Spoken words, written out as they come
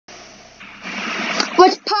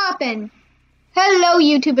What's poppin'? Hello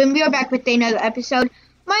YouTube, and we are back with another episode.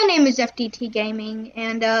 My name is FDT Gaming,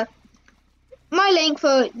 and my link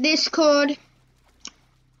for Discord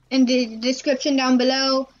in the description down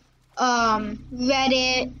below,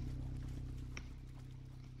 Reddit,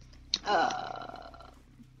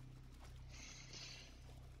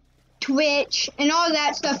 Twitch, and all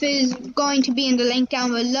that stuff is going to be in the link down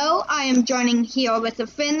below. I am joining here with a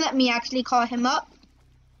friend. Let me actually call him up.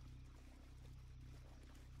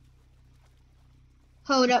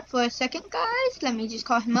 Hold up for a second, guys. Let me just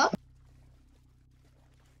call him up.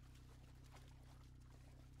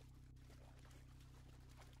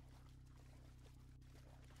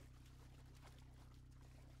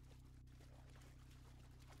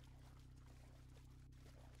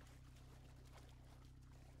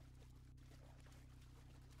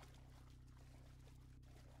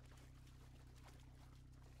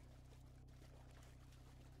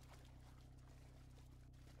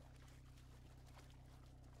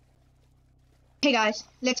 Hey guys,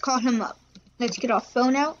 let's call him up. Let's get our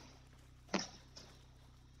phone out.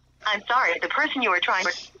 I'm sorry, the person you were trying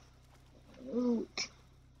to... Ooh.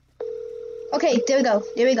 Okay, there we go.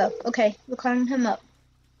 There we go. Okay, we're calling him up.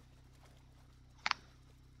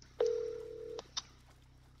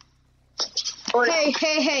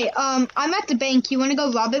 Hey, I'm at the bank. You wanna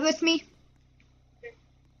go rob it with me?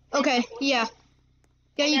 Okay, yeah.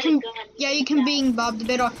 Yeah, you can being robbed a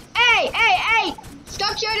bit off. Hey!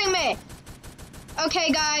 Stop shooting me!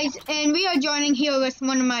 Okay, guys, and we are joining here with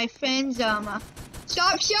one of my friends. Stop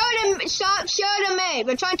shooting me!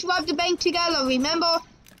 We're trying to rob the bank together, remember?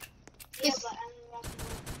 Yeah,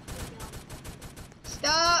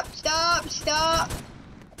 Stop.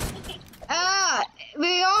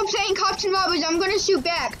 We're all playing cops and robbers. I'm gonna shoot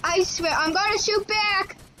back. I swear, I'm gonna shoot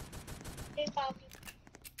back. Hey, Bobby.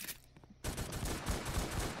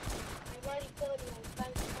 I've already killed you.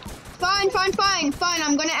 Fine.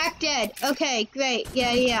 I'm gonna act dead. Okay, great.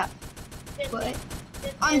 Yeah. What?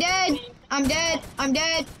 I'm dead. Dead man, I'm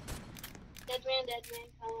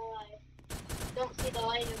alive. Don't see the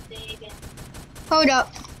light of day again. Hold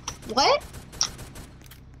up. What?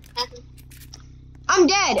 I'm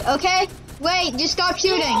dead, okay? Wait, just stop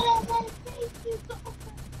shooting.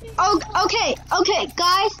 Oh, okay,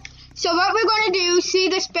 guys. So what we're gonna do, see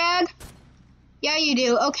this bag? Yeah, you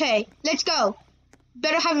do. Okay, let's go.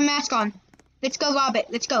 Better have a mask on. Let's go rob it.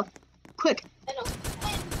 Let's go. Quick.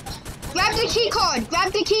 Grab the key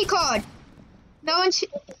card. No one should...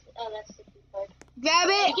 Oh, that's the key card. Grab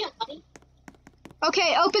it.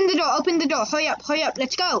 Okay, open the door. Hurry up.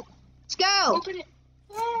 Let's go. Open it.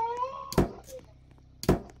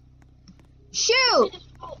 Shoot.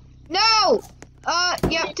 No.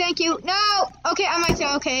 Yep, thank you. No. Okay, I'm right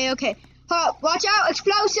there. Okay. Hold up. Watch out.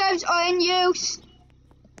 Explosives are in use.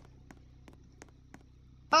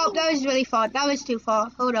 Oh, that was really far. That was too far.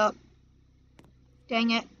 Hold up.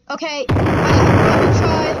 Dang it. Okay. I got one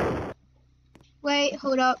try. Wait,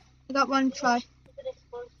 hold up. I got one try.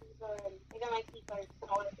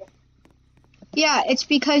 Yeah, it's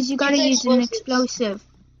because you gotta use an explosive.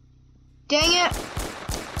 Dang it.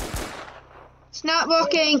 It's not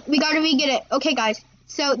working. We gotta re-get it. Okay, guys.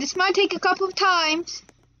 So, this might take a couple of times.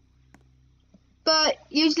 But,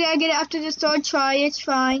 usually I get it after the third try. It's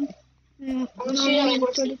fine. Okay,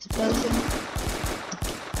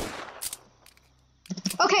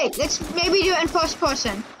 let's maybe do it in first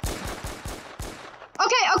person.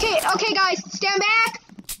 Okay, guys, stand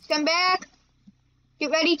back.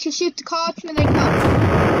 Get ready to shoot the cops when they come.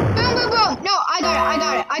 Boom. No, I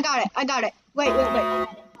got it. Wait. Go.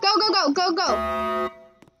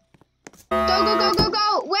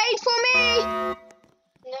 Wait for me.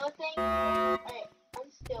 No thing. Alright, I'm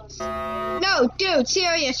still. No, dude,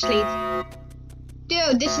 seriously.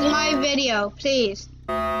 Dude, this is my video, please.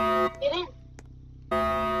 Get in.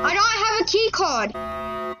 I don't have a key card.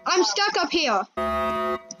 I'm stuck up here.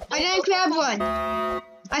 I didn't grab one.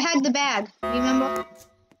 I had the bag, remember?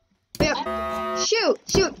 Yep. Shoot.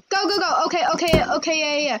 Go. Okay,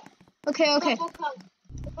 yeah. Okay. Go.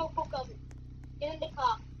 Get in the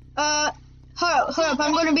car. Hurry up,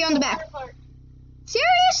 I'm gonna be on the back.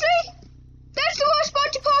 Seriously? That's the worst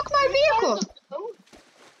spot to park my vehicle.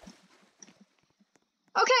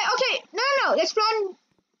 Okay. No. Let's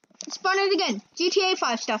spawn it again. GTA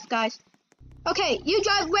 5 stuff, guys. Okay, you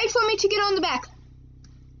drive. Wait for me to get on the back.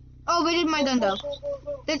 Oh, where did my gun go?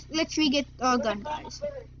 Let's re-get our gun, guys.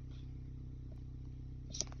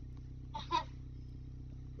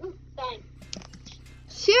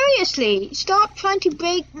 Seriously, stop trying to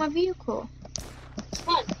break my vehicle.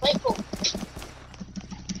 Come on, wait for.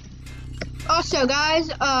 Also,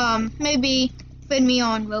 guys, maybe friend me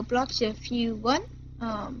on Roblox if you want.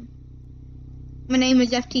 My name is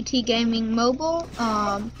FTT Gaming Mobile.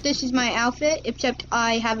 This is my outfit, except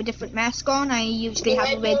I have a different mask on. I usually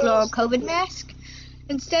have a regular COVID mask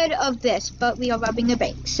instead of this, but we are robbing a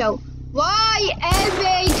bank. So, why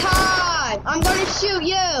every time? I'm gonna shoot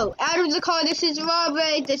you out of the car. This is a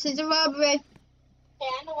robbery. This is a robbery. Hey,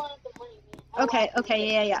 I don't want the money, man.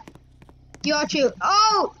 Okay, yeah. You are true.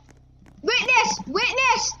 Oh! Witness!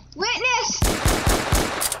 Witness! Witness!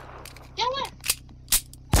 Get away!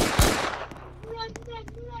 Run.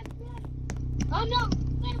 Oh no!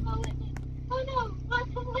 Where's my witness? Oh no!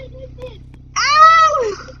 What's the witness? Ow!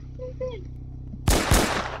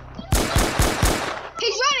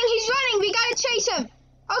 He's running! We gotta chase him!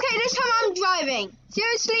 Okay, this time I'm driving.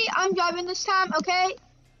 Seriously, I'm driving this time, okay?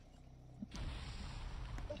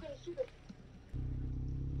 I'm gonna shoot him.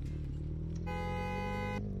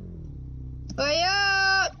 Hurry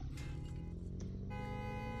up!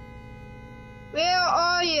 Where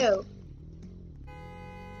are you?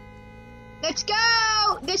 Let's go!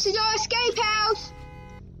 This is our escape house!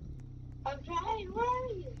 I'm trying. Where are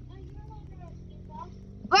you? No, you're not gonna escape us.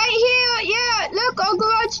 Right here! Yeah! Look, our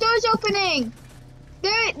garage door's opening!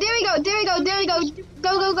 There we go! Go!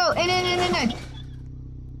 In.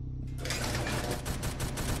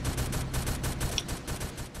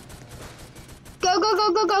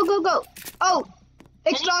 Go! Oh!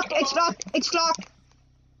 It's locked!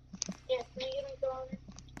 Yeah, can you get me going?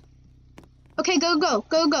 Okay,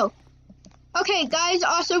 go. Okay, guys,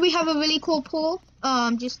 also we have a really cool pool.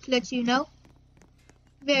 Just to let you know.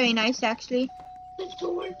 Very nice, actually. The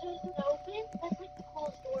door doesn't open? That's like the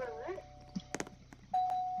coolest door ever.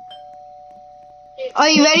 Dude, Are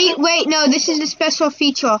you ready? Wait, no, this is the special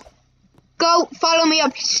feature. Go, follow me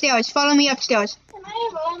upstairs. Can I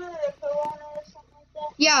have owner or co-owner or something like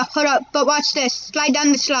that? Yeah, hold up, but watch this. Slide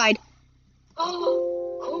down the slide.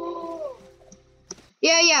 Oh, cool.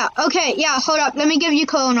 Yeah, okay, yeah, hold up. Let me give you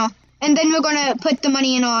Corona. And then we're gonna put the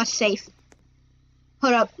money in our safe.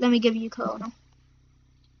 Hold up, let me give you Corona.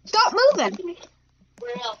 Stop moving!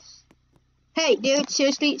 Where else? Hey, dude,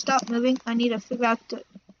 seriously, stop moving. I need to figure out the...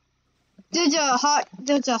 There's a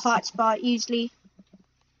hot spot, usually.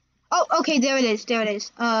 Oh, okay, there it is.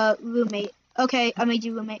 Roommate. Okay, I made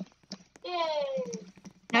you roommate. Yay.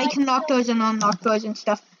 Now you can lock doors and unlock doors and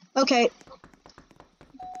stuff. Okay.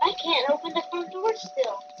 I can't open the front door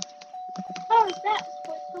still. How is that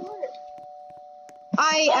supposed to work?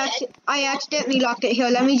 I accidentally locked it. Here,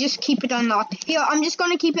 let me just keep it unlocked. Here, I'm just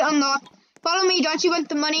gonna keep it unlocked. Follow me, don't you want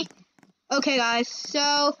the money? Okay, guys,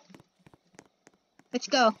 so... Let's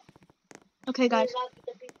go. Okay, guys.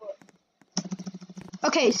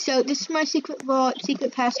 Okay, so this is my secret vault,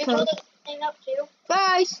 secret passcode.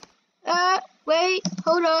 Guys, wait,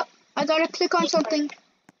 hold up. I gotta click on something.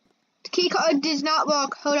 The key card does not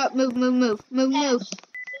work. Hold up, move. Isn't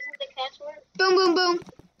the password? Boom.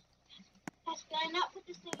 Can I not put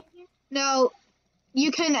this thing in here? No,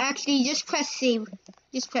 you can actually just press C.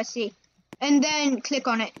 And then click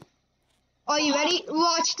on it. Are you ready?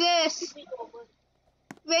 Watch this.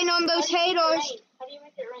 Rain on those haters. How do you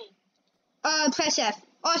make it rain? Press F.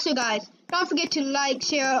 Also, guys, don't forget to like,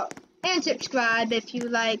 share, and subscribe if you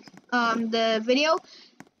like the video.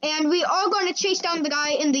 And we are going to chase down the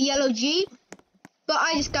guy in the yellow Jeep. But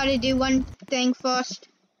I just got to do one thing first.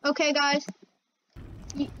 Okay, guys?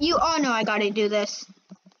 You all know I got to do this.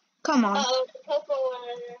 Come on. Uh-oh, the Coco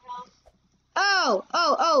in their house.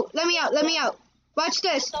 Oh, let me out. Watch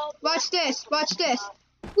this.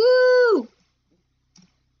 Woo!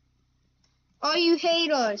 All you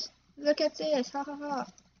haters. Look at this. Ha.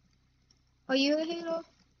 Are you a hater?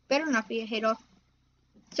 Better not be a hater.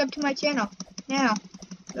 Sub to my channel. Now.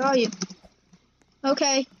 Where are you?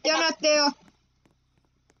 Okay, they're not there.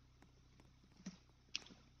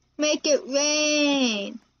 Make it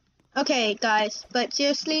rain. Okay, guys, but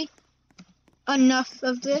seriously, enough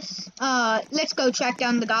of this. Let's go track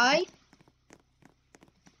down the guy.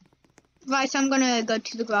 Right, so I'm gonna go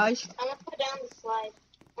to the garage. I'm gonna put down the slide.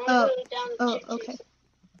 I'm gonna go down the Okay.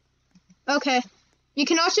 Okay. You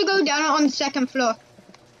can also go down on the second floor.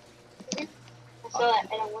 I saw that.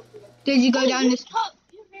 I don't want to. Did you go down this?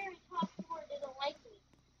 Your very top floor doesn't like me.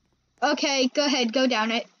 Okay, go ahead, go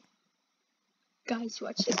down it. Guys,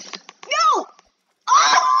 watch this. No!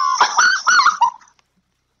 Oh!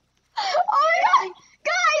 Oh my god!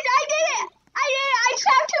 Guys, I did it! I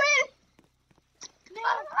trapped him in!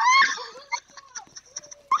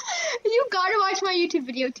 You gotta watch my YouTube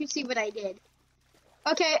video to see what I did.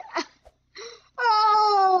 Okay.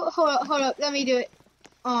 Oh, hold up, let me do it.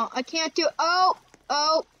 Oh, I can't do it. Oh.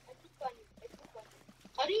 How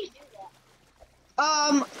do you do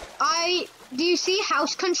that? Do you see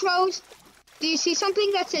house controls? Do you see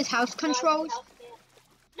something that says house controls?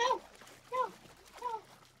 No.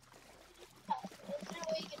 Is there a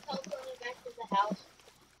way you can teleport me back to the house?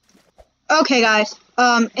 Okay, guys.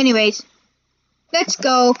 Anyways. Let's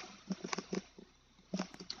go.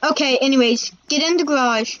 Okay, anyways. Get in the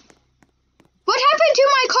garage. What happened to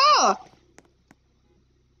my car?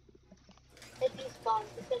 It despawned.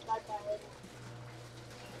 It said bye-bye.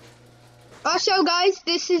 Also, guys,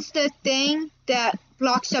 this is the thing that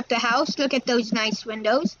blocks up the house. Look at those nice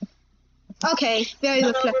windows. Okay, very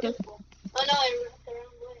reflective. Oh no, I went the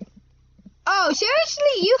wrong way. Oh,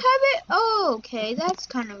 seriously? You have it? Oh, okay. That's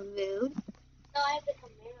kind of rude. No, I have the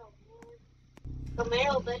Camaro.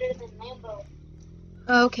 Camaro better than Lambo.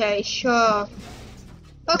 Okay, sure.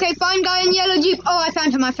 Okay, fine guy in yellow Jeep. Oh, I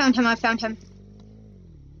found him. I don't have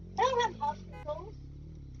house controls.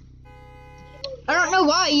 I don't know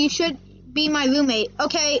why. You should be my roommate.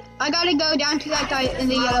 Okay, I gotta go down to that guy in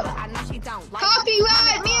the yellow.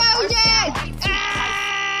 Copyright music!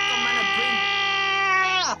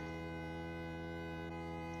 Ah!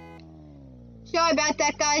 Sorry about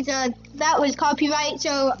that, guys. That was copyright,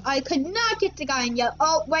 so I could not get the guy in yellow.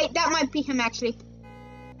 Oh, wait, that might be him, actually.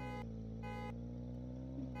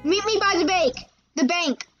 Meet me by the bank. The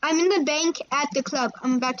bank. I'm in the bank at the club.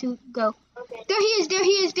 I'm about to go. Okay. There he is. There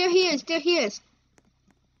he is. There he is. There he is.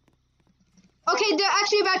 Okay, they're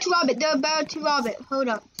actually about to rob it. They're about to rob it. Hold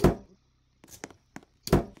up. Wait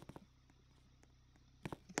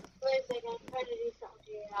a second. I'm trying to do something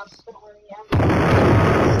to your house. Don't worry.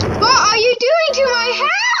 What are you doing to my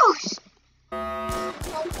house?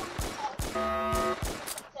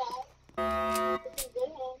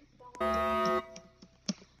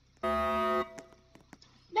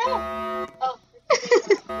 No. Oh.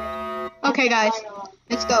 Okay, guys.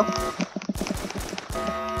 Let's go.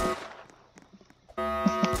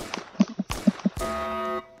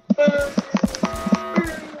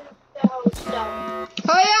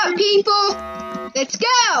 Hurry up, people! Let's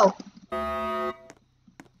go!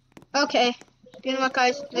 Okay. You know what,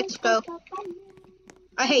 guys? Let's go.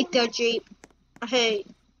 I hate their Jeep. I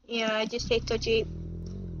just hate their Jeep.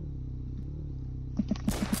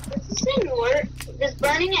 Does this even work? Does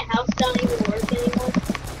burning a house down even work anymore?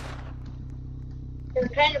 I'm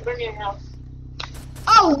trying to burn your house.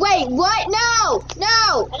 Oh, wait, what? No!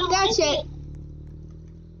 No! I don't That's like it.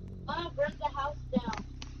 I want to burn the house down.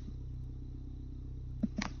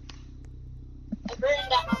 I burned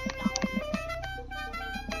the house down.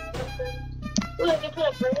 Ooh, I can put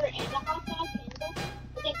a burner and a hot dog in there.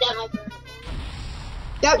 I think that might burn it down.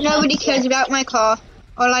 Yep, nobody cares about my car.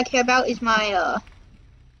 All I care about is my,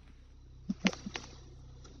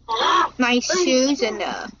 my shoes and,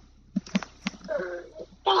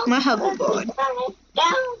 my hoverboard.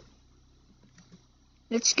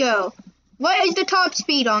 Let's go. What is the top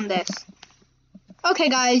speed on this? Okay,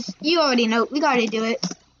 guys, you already know. We gotta do it.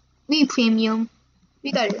 We premium.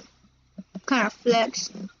 We gotta kind of flex.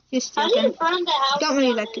 Just How do you joking. burn the house Don't really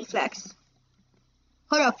down? like to flex.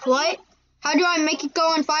 Hold up, what? How do I make it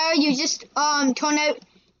go on fire? You just turn it.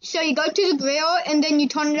 So you go to the grill and then you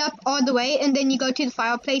turn it up all the way, and then you go to the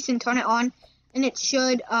fireplace and turn it on, and it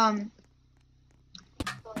should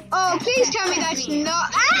Oh, please tell me that's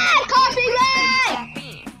not.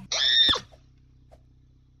 Copyright!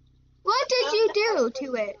 What did you do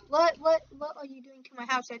to it? What are you doing to my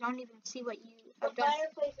house? I don't even see what you have The done.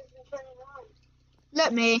 fireplace isn't turning on.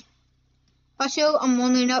 Let me. Also, I'm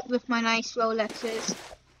warming up with my nice Rolexes.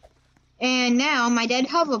 And now my dead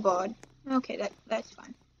hoverboard. Okay, that's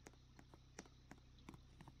fine.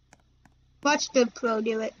 Watch the pro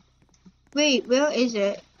do it. Wait, where is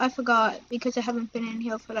it? I forgot because I haven't been in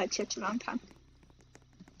here for like such a long time.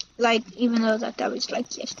 Like, even though that was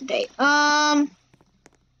like yesterday. Oh,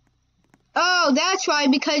 that's why,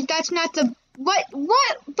 because that's not the... What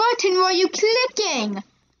button were you clicking?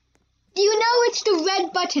 You know it's the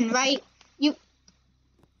red button, right?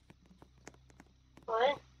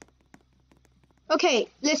 What? Okay,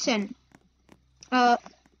 listen.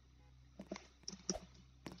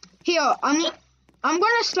 Here, I'm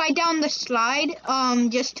gonna slide down the slide,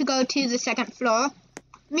 just to go to the second floor.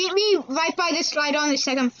 Meet me right by the slide on the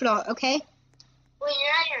second floor, okay? Wait, you're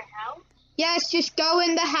at your house? Yes, just go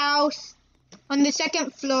in the house on the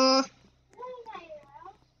second floor. I'm at your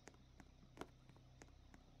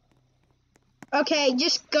house. Okay,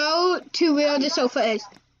 just go to where the sofa is.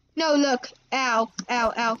 No, look. Ow,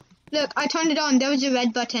 ow, ow. Look, I turned it on. There was a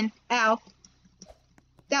red button. Ow.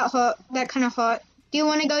 That hurt. That kind of hurt. Do you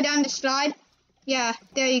want to go down the slide? Yeah,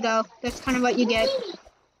 there you go. That's kind of what you get.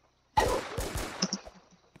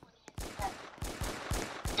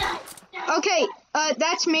 Okay,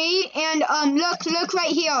 That's me, and, look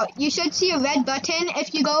right here. You should see a red button.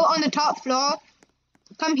 If you go on the top floor,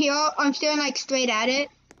 come here. I'm staring, like, straight at it.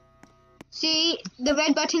 See, the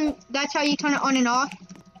red button, that's how you turn it on and off.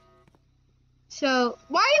 So,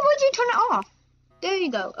 why would you turn it off? There you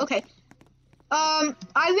go, okay. I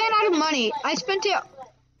ran out of money. I spent it...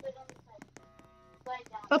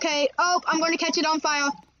 Okay, oh, I'm gonna catch it on fire.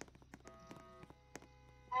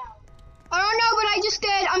 I don't know, but I just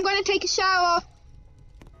did. I'm gonna take a shower.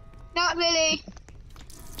 Not really.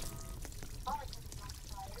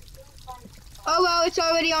 Oh well, it's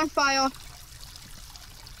already on fire.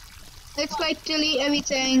 Let's like delete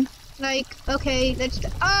everything. Like, okay, let's.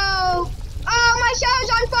 Oh, my shower's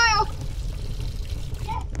on fire.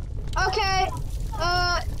 Okay.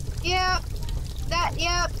 Yeah.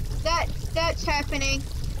 That's happening.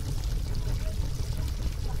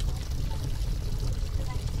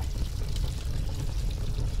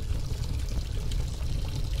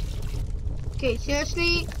 Okay,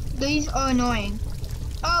 seriously, these are annoying.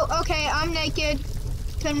 Oh, okay, I'm naked.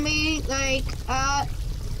 Can we, like,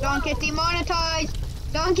 don't get demonetized.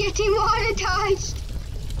 Don't get demonetized.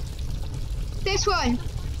 This one.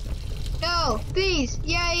 No, please.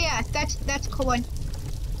 Yeah, that's a cool one.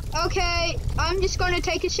 Okay, I'm just gonna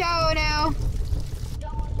take a shower now.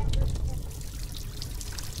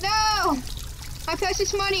 No! My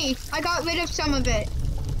precious money. I got rid of some of it.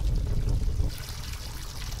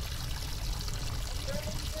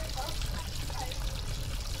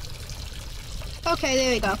 Okay,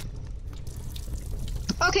 there we go.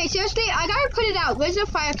 Okay, seriously, I gotta put it out. Where's the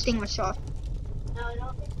fire extinguisher? No, I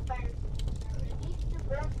don't think the fire extinguisher. It needs to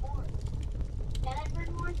burn more. Can I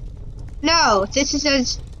burn more? No, this is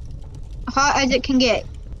as hot as it can get.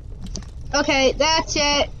 Okay, that's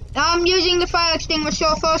it. I'm using the fire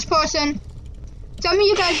extinguisher first person. Some of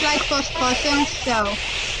you guys like first person, so.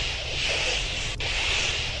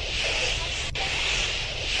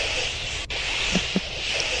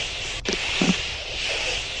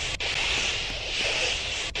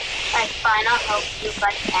 That's fine, I'll help you,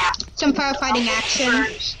 but now. Some firefighting action.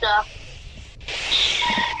 Burn stuff.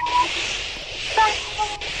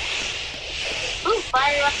 Ooh,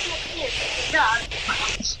 fire up here. No,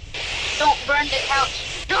 don't burn the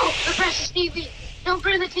couch. No, the precious TV. Don't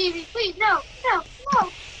burn the TV, please. No.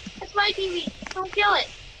 That's my TV. Don't kill it.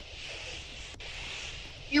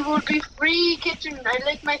 You will be free, kitchen. I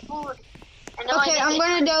like my food. I know. Okay, I'm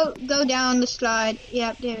gonna go down the slide.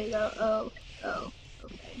 Yep, there we go. Oh,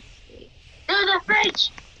 okay. Sweet. No, the fridge.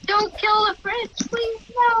 Don't kill the fridge, please.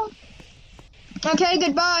 No. Okay,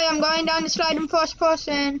 goodbye. I'm going down the slide in first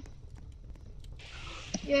person.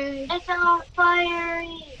 Yay. It's all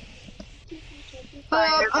fiery. Hold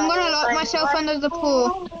up, I'm gonna lock myself under the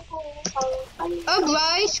pool. Oh,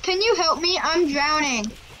 Bryce, can you help me? I'm drowning.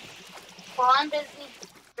 Well, I'm busy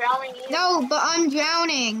drowning you. No, but I'm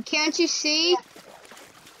drowning. Can't you see?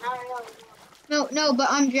 No, but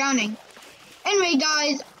I'm drowning. Anyway,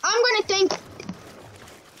 guys, I'm gonna thank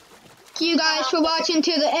you guys for watching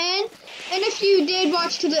to the end. And if you did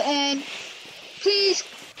watch to the end, please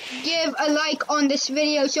give a like on this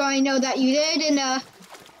video so I know that you did. And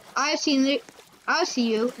I'll see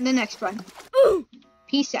you in the next one.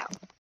 Peace out.